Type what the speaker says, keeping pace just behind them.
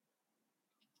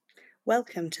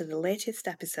Welcome to the latest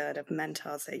episode of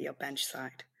Mentors at Your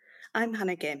Benchside. I'm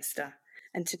Hannah Gamester,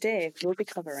 and today we'll be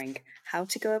covering how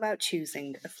to go about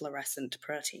choosing a fluorescent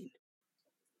protein.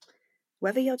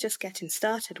 Whether you're just getting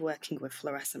started working with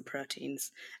fluorescent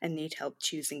proteins and need help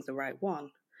choosing the right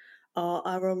one, or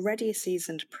are already a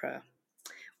seasoned pro,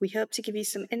 we hope to give you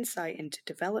some insight into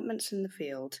developments in the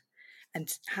field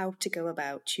and how to go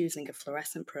about choosing a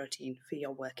fluorescent protein for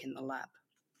your work in the lab.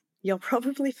 You're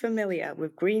probably familiar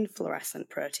with green fluorescent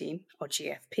protein, or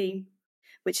GFP,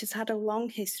 which has had a long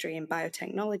history in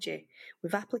biotechnology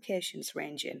with applications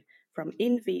ranging from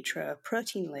in vitro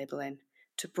protein labeling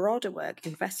to broader work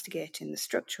investigating the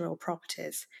structural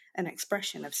properties and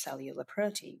expression of cellular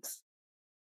proteins.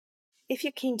 If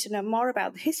you're keen to know more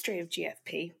about the history of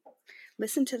GFP,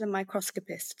 listen to the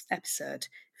Microscopist episode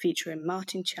featuring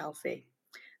Martin Chalfie.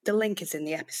 The link is in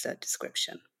the episode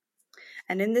description.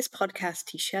 And in this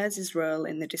podcast, he shares his role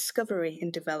in the discovery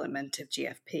and development of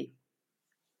GFP.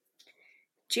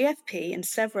 GFP and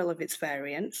several of its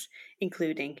variants,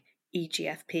 including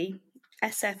eGFP,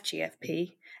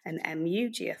 SFGFP, and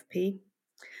MUGFP,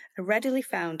 are readily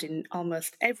found in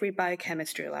almost every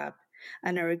biochemistry lab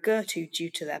and are a go-to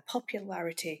due to their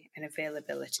popularity and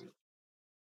availability.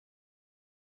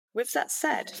 With that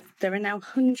said, there are now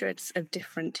hundreds of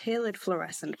different tailored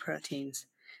fluorescent proteins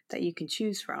that you can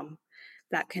choose from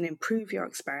that can improve your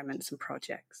experiments and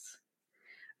projects.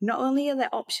 Not only are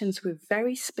there options with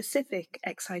very specific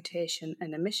excitation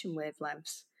and emission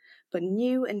wavelengths, but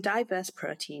new and diverse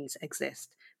proteins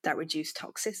exist that reduce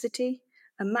toxicity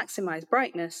and maximize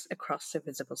brightness across the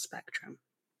visible spectrum.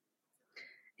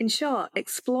 In short,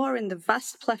 exploring the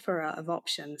vast plethora of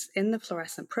options in the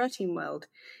fluorescent protein world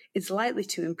is likely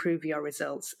to improve your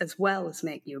results as well as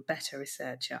make you a better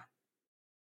researcher.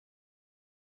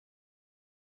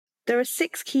 There are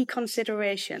 6 key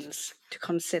considerations to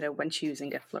consider when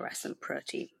choosing a fluorescent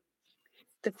protein.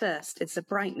 The first is the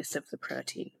brightness of the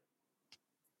protein.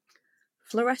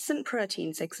 Fluorescent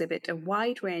proteins exhibit a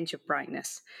wide range of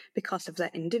brightness because of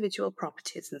their individual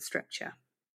properties and structure.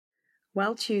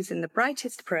 While choosing the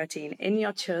brightest protein in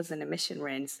your chosen emission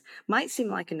range might seem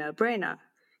like a no-brainer,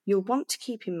 you'll want to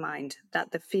keep in mind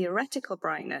that the theoretical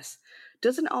brightness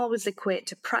doesn't always equate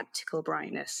to practical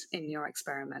brightness in your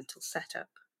experimental setup.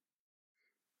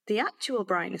 The actual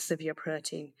brightness of your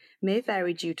protein may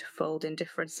vary due to folding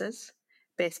differences,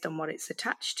 based on what it's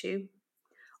attached to,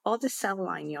 or the cell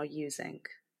line you're using.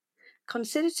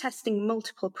 Consider testing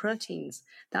multiple proteins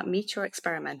that meet your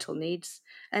experimental needs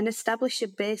and establish a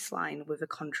baseline with a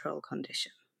control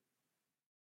condition.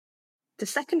 The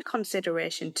second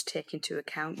consideration to take into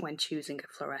account when choosing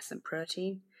a fluorescent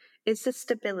protein is the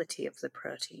stability of the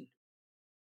protein.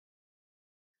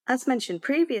 As mentioned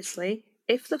previously,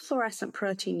 if the fluorescent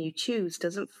protein you choose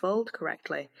doesn't fold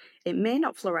correctly, it may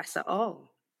not fluoresce at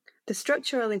all. The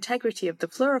structural integrity of the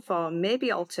fluorophore may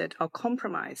be altered or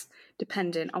compromised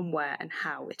depending on where and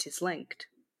how it is linked.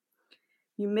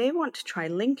 You may want to try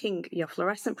linking your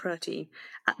fluorescent protein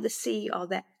at the C or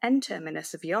the N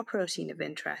terminus of your protein of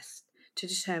interest to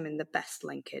determine the best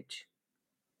linkage.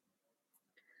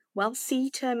 While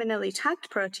C-terminally tagged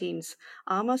proteins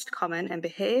are most common and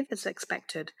behave as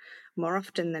expected more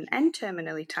often than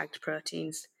N-terminally tagged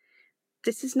proteins,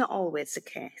 this is not always the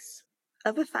case.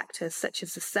 Other factors such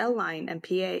as the cell line and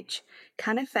pH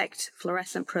can affect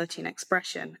fluorescent protein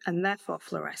expression and therefore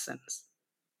fluorescence.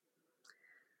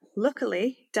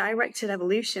 Luckily, directed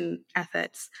evolution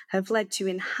efforts have led to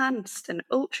enhanced and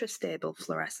ultra-stable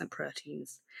fluorescent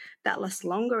proteins that last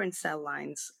longer in cell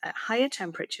lines at higher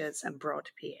temperatures and broad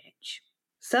pH.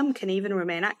 Some can even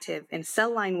remain active in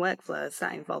cell line workflows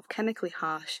that involve chemically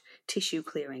harsh tissue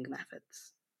clearing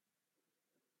methods.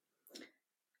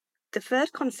 The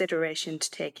third consideration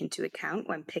to take into account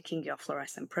when picking your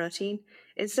fluorescent protein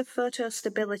is the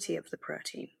photostability of the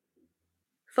protein.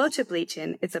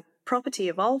 Photobleaching is a property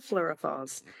of all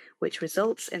fluorophores, which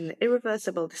results in the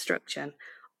irreversible destruction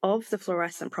of the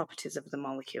fluorescent properties of the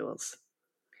molecules.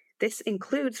 This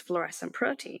includes fluorescent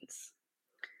proteins.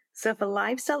 So for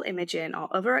live cell imaging or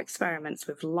other experiments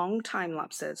with long time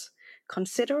lapses,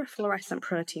 consider a fluorescent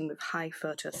protein with high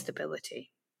photostability.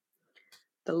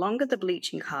 The longer the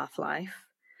bleaching half-life,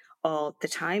 or the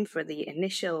time for the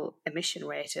initial emission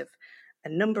rate of a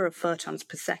number of photons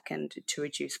per second to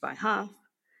reduce by half,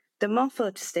 the more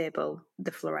photostable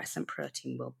the fluorescent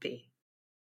protein will be.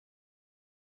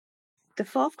 The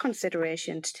fourth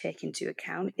consideration to take into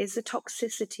account is the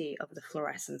toxicity of the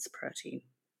fluorescence protein.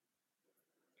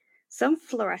 Some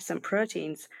fluorescent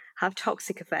proteins have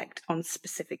toxic effect on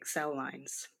specific cell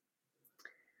lines.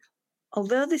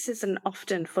 Although this isn't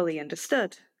often fully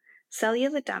understood,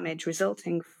 cellular damage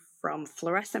resulting from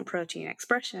fluorescent protein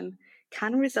expression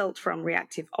can result from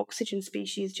reactive oxygen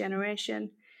species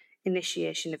generation,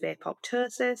 initiation of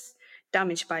apoptosis,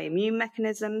 damage by immune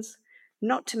mechanisms,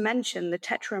 not to mention the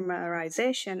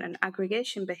tetramerization and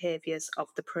aggregation behaviors of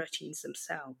the proteins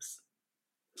themselves.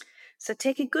 So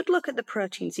take a good look at the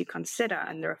proteins you consider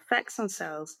and their effects on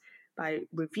cells by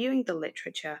reviewing the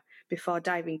literature before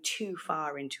diving too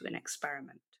far into an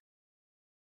experiment.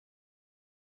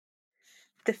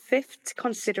 The fifth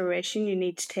consideration you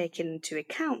need to take into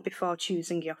account before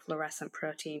choosing your fluorescent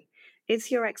protein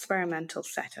is your experimental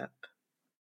setup.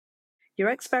 Your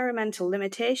experimental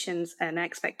limitations and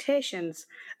expectations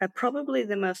are probably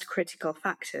the most critical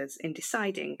factors in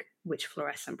deciding which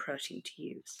fluorescent protein to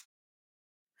use.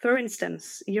 For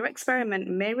instance, your experiment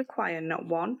may require not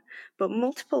one, but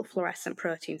multiple fluorescent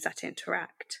proteins that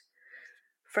interact.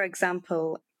 For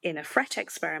example, in a FRET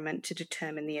experiment to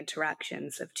determine the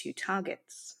interactions of two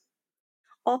targets.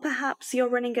 Or perhaps you're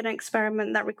running an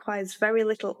experiment that requires very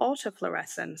little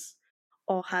autofluorescence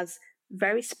or has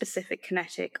very specific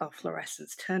kinetic or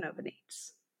fluorescence turnover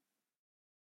needs.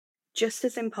 Just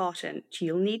as important,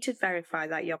 you'll need to verify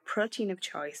that your protein of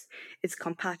choice is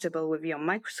compatible with your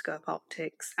microscope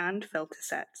optics and filter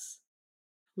sets.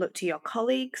 Look to your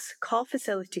colleagues, core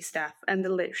facility staff, and the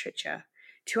literature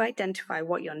to identify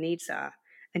what your needs are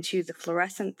and choose a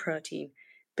fluorescent protein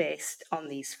based on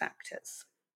these factors.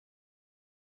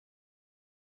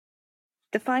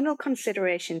 The final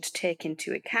consideration to take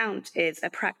into account is a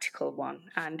practical one,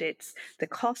 and it's the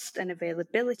cost and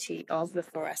availability of the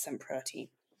fluorescent protein.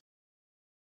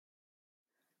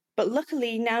 But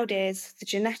luckily, nowadays, the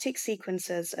genetic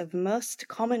sequences of most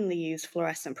commonly used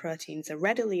fluorescent proteins are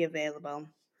readily available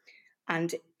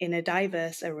and in a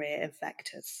diverse array of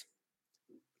vectors.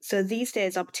 So these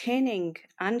days, obtaining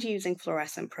and using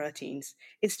fluorescent proteins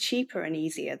is cheaper and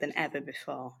easier than ever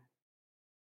before.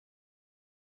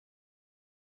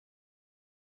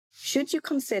 Should you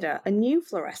consider a new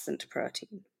fluorescent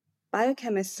protein?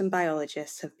 Biochemists and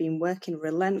biologists have been working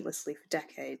relentlessly for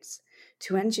decades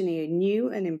to engineer new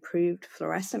and improved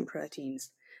fluorescent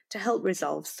proteins to help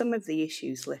resolve some of the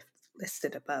issues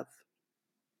listed above.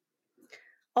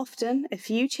 Often, a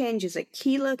few changes at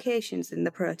key locations in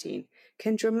the protein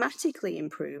can dramatically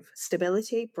improve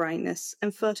stability, brightness,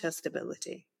 and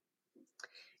photostability.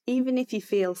 Even if you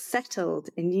feel settled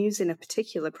in using a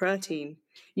particular protein,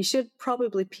 you should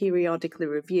probably periodically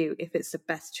review if it's the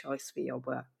best choice for your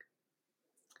work.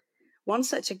 One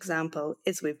such example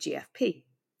is with GFP.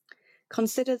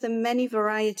 Consider the many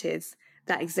varieties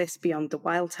that exist beyond the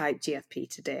wild-type GFP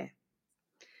today.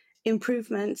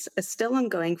 Improvements are still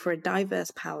ongoing for a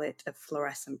diverse palette of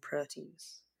fluorescent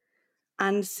proteins.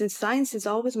 And since science is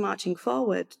always marching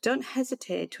forward, don't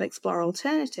hesitate to explore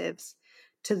alternatives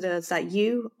to those that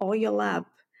you or your lab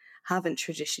haven't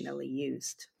traditionally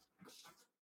used.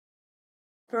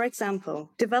 For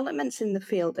example, developments in the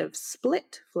field of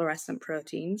split fluorescent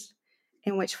proteins,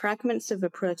 in which fragments of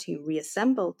a protein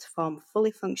reassemble to form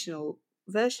fully functional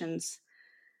versions,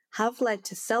 have led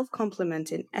to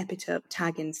self-complementing epitope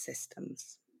tagging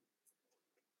systems.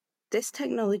 This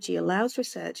technology allows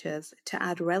researchers to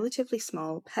add relatively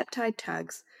small peptide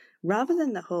tags rather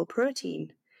than the whole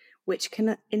protein, which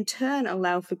can in turn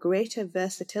allow for greater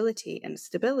versatility and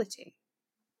stability.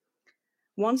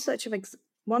 One such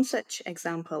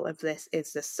example of this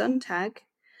is the SUN-tag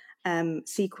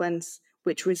sequence,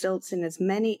 which results in as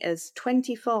many as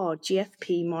 24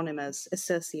 GFP monomers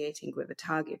associating with a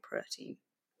target protein.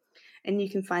 And you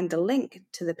can find the link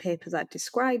to the paper that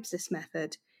describes this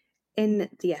method in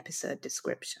the episode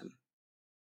description.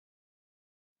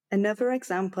 Another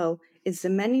example is the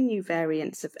many new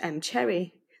variants of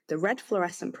M-cherry, the red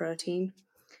fluorescent protein,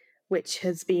 which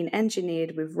has been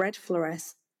engineered with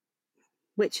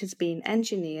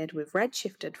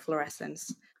redshifted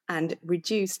fluorescence and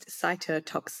reduced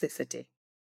cytotoxicity.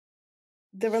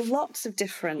 There are lots of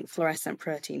different fluorescent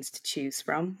proteins to choose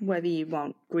from, whether you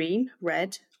want green,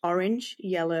 red, orange,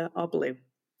 yellow, or blue.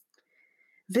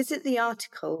 Visit the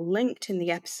article linked in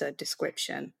the episode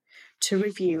description to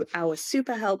review our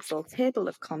super helpful table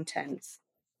of contents,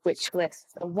 which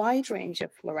lists a wide range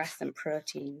of fluorescent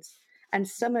proteins and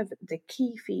some of the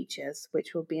key features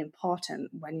which will be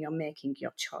important when you're making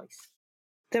your choice.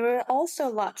 There are also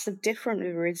lots of different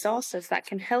resources that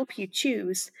can help you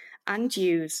choose and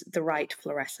use the right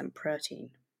fluorescent protein.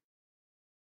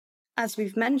 As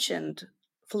we've mentioned,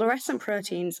 fluorescent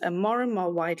proteins are more and more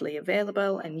widely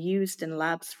available and used in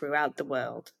labs throughout the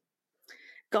world.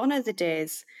 Gone are the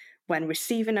days when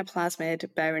receiving a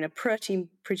plasmid bearing a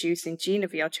protein-producing gene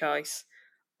of your choice,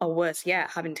 or worse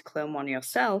yet, having to clone one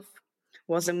yourself,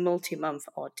 was a multi-month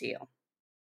ordeal.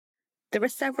 There are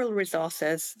several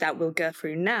resources that we'll go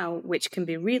through now which can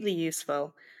be really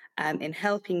useful in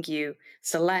helping you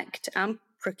select and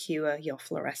procure your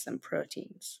fluorescent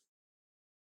proteins.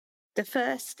 The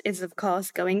first is, of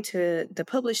course, going to the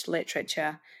published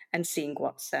literature and seeing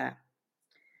what's there.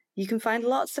 You can find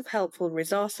lots of helpful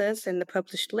resources in the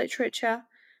published literature,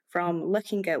 from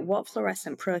looking at what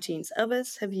fluorescent proteins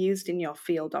others have used in your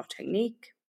field or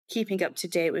technique, keeping up to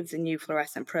date with the new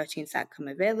fluorescent proteins that come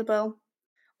available,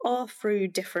 or through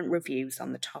different reviews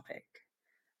on the topic.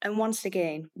 And once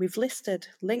again, we've listed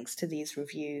links to these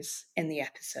reviews in the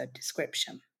episode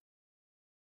description.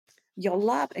 Your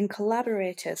lab and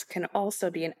collaborators can also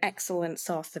be an excellent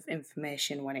source of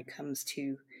information when it comes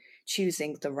to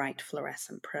choosing the right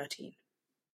fluorescent protein.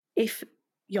 If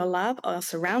your lab or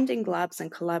surrounding labs and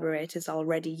collaborators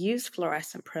already use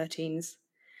fluorescent proteins,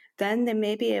 then they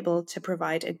may be able to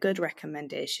provide a good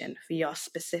recommendation for your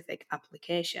specific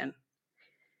application.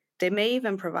 They may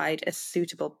even provide a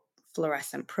suitable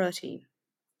fluorescent protein.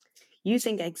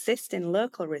 Using existing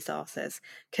local resources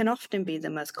can often be the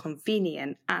most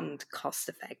convenient and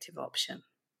cost-effective option.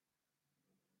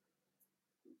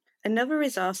 Another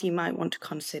resource you might want to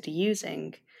consider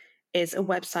using is a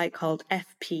website called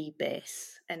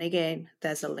FPBase, and again,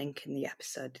 there's a link in the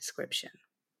episode description.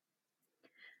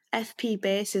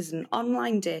 FPBase is an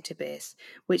online database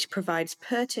which provides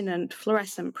pertinent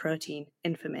fluorescent protein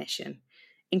information,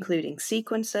 including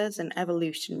sequences and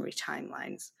evolutionary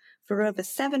timelines for over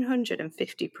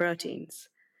 750 proteins,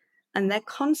 and they're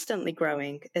constantly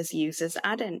growing as users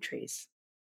add entries.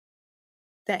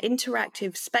 Their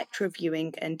interactive spectra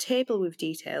viewing and table with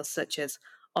details such as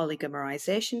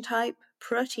oligomerization type,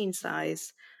 protein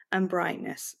size, and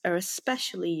brightness are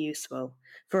especially useful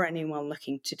for anyone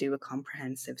looking to do a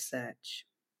comprehensive search.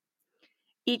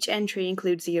 Each entry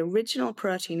includes the original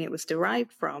protein it was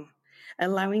derived from,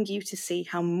 allowing you to see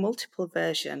how multiple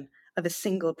versions of a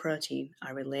single protein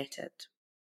are related.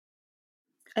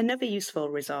 Another useful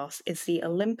resource is the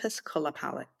Olympus Color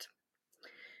Palette.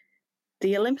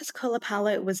 The Olympus Color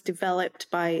Palette was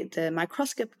developed by the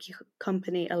microscopy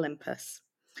company Olympus,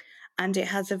 and it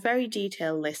has a very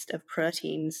detailed list of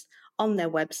proteins on their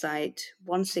website.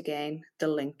 Once again, the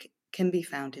link can be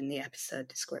found in the episode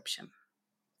description.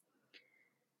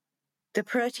 The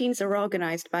proteins are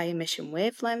organized by emission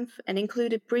wavelength and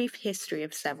include a brief history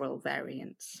of several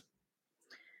variants.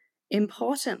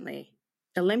 Importantly,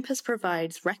 Olympus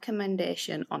provides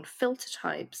recommendation on filter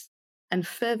types and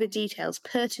further details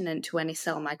pertinent to any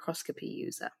cell microscopy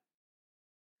user.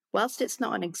 Whilst it's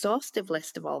not an exhaustive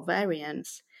list of all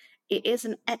variants, it is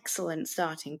an excellent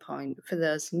starting point for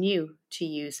those new to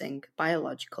using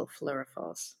biological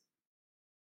fluorophores.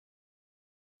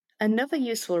 Another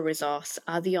useful resource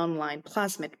are the online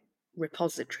plasmid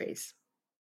repositories.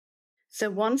 So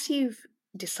once you've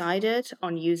decided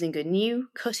on using a new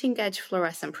cutting-edge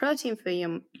fluorescent protein for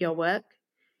your work,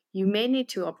 you may need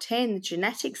to obtain the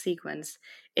genetic sequence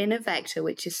in a vector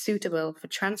which is suitable for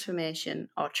transformation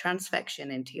or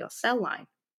transfection into your cell line.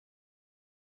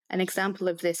 An example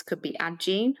of this could be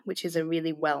AdGene, which is a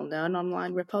really well-known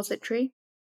online repository,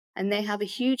 and they have a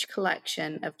huge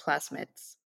collection of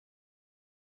plasmids.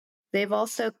 They've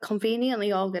also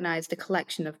conveniently organized a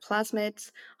collection of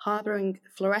plasmids harboring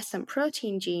fluorescent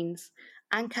protein genes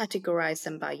and categorize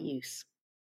them by use.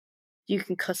 You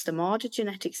can custom order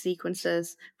genetic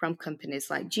sequences from companies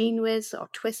like GeneWiz or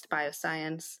Twist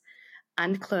Bioscience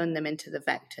and clone them into the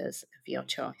vectors of your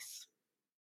choice.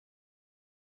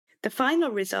 The final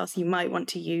resource you might want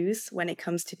to use when it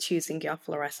comes to choosing your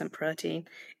fluorescent protein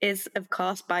is, of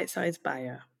course, Bite-Size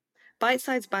Bio.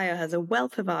 Bite-Size Bio has a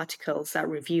wealth of articles that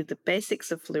review the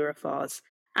basics of fluorophores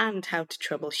and how to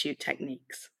troubleshoot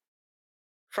techniques.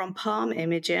 From palm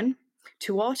imaging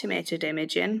to automated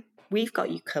imaging, we've got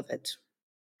you covered.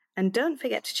 And don't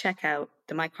forget to check out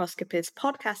the Microscopist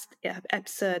podcast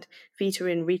episode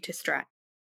featuring Rita Strack,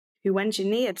 who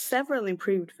engineered several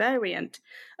improved variants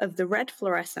of the red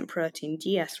fluorescent protein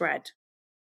DS-Red.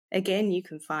 Again, you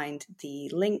can find the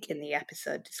link in the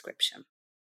episode description.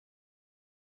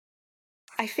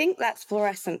 I think that's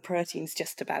fluorescent proteins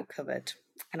just about covered,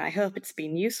 and I hope it's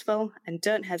been useful, and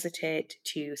don't hesitate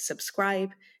to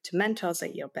subscribe to Mentors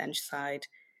at Your Benchside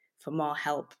for more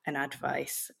help and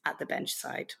advice at the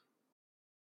benchside.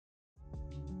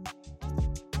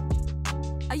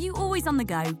 Are you always on the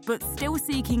go, but still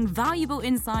seeking valuable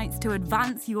insights to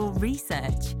advance your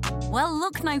research? Well,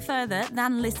 look no further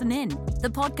than Listen In, the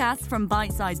podcast from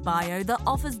Bite-Size Bio that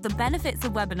offers the benefits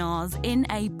of webinars in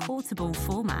a portable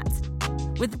format.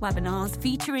 With webinars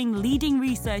featuring leading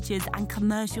researchers and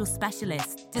commercial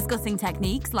specialists discussing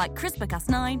techniques like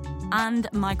CRISPR-Cas9 and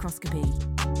microscopy.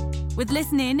 With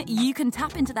Listen In, you can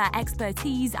tap into their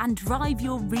expertise and drive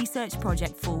your research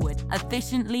project forward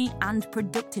efficiently and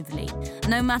productively,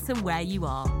 no matter where you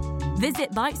are.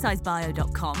 Visit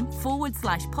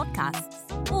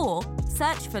bitesizebio.com/podcasts or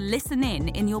search for Listen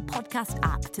In your podcast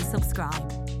app to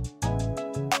subscribe.